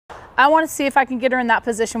I want to see if I can get her in that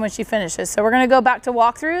position when she finishes. So we're going to go back to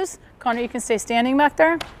walkthroughs. Connor, you can stay standing back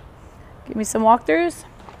there. Give me some walkthroughs.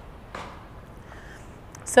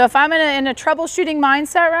 So if I'm in a troubleshooting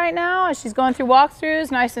mindset right now, as she's going through walkthroughs,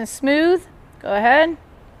 nice and smooth, go ahead.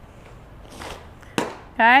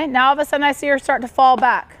 Okay, now all of a sudden I see her start to fall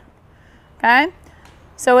back. Okay,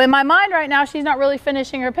 so in my mind right now, she's not really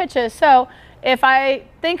finishing her pitches. So if I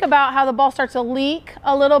think about how the ball starts to leak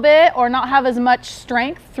a little bit or not have as much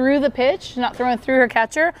strength through the pitch, not throwing through her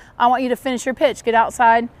catcher, I want you to finish your pitch. Get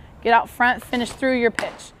outside, get out front, finish through your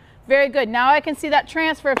pitch. Very good. Now I can see that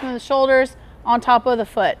transfer from the shoulders on top of the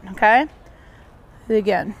foot, okay?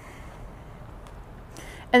 Again.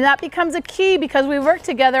 And that becomes a key because we work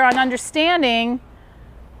together on understanding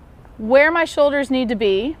where my shoulders need to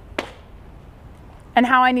be and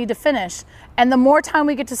how I need to finish. And the more time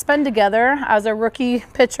we get to spend together as a rookie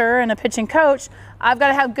pitcher and a pitching coach, I've got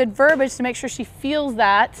to have good verbiage to make sure she feels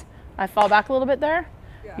that. I fall back a little bit there?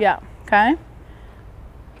 Yeah, okay.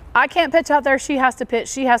 I can't pitch out there, she has to pitch,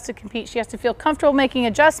 she has to compete, she has to feel comfortable making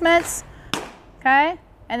adjustments, okay?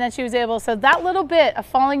 And then she was able, so that little bit of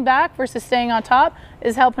falling back versus staying on top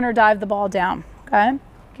is helping her dive the ball down, okay?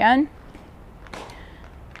 Again.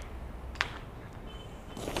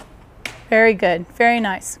 Very good, very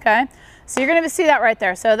nice, okay? So you're gonna see that right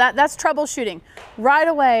there. So that's troubleshooting right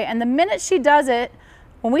away. And the minute she does it,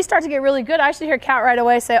 when we start to get really good, I should hear Kat right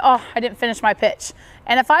away say, oh, I didn't finish my pitch.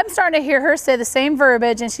 And if I'm starting to hear her say the same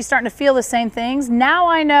verbiage and she's starting to feel the same things, now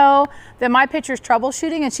I know that my pitcher's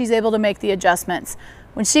troubleshooting and she's able to make the adjustments.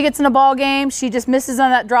 When she gets in a ball game, she just misses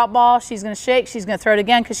on that drop ball, she's gonna shake, she's gonna throw it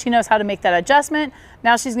again because she knows how to make that adjustment.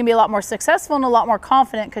 Now she's gonna be a lot more successful and a lot more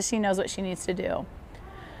confident because she knows what she needs to do.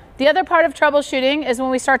 The other part of troubleshooting is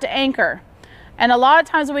when we start to anchor. And a lot of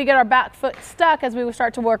times when we get our back foot stuck as we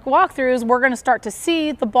start to work walkthroughs, we're going to start to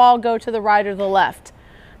see the ball go to the right or the left.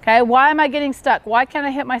 Okay, why am I getting stuck? Why can't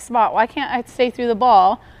I hit my spot? Why can't I stay through the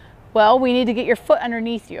ball? Well, we need to get your foot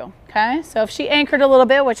underneath you. Okay, so if she anchored a little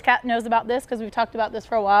bit, which Kat knows about this because we've talked about this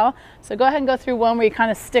for a while. So go ahead and go through one where you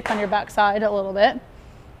kind of stick on your backside a little bit.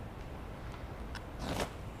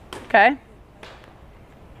 Okay.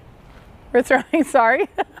 We're throwing, sorry.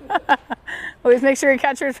 Always make sure your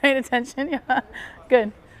catcher is paying attention. Yeah,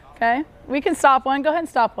 good. Okay, we can stop one. Go ahead and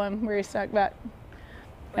stop one where you're stuck back.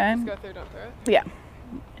 Okay. Just go through, don't throw it. Yeah,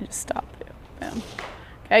 you just stop. Boom.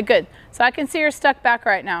 Okay, good. So I can see you're stuck back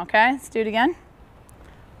right now. Okay, let's do it again.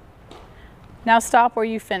 Now stop where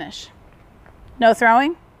you finish. No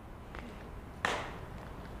throwing.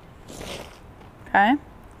 Okay,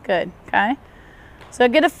 good. Okay, so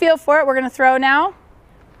get a feel for it. We're going to throw now.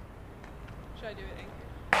 Should I do it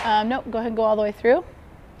anchored? Nope, go ahead and go all the way through.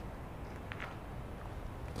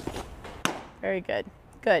 Very good,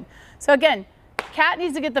 good. So again, Kat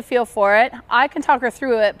needs to get the feel for it. I can talk her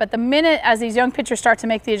through it, but the minute as these young pitchers start to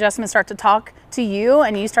make the adjustments, start to talk to you,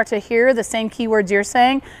 and you start to hear the same keywords you're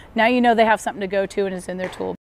saying, now you know they have something to go to and it's in their tool.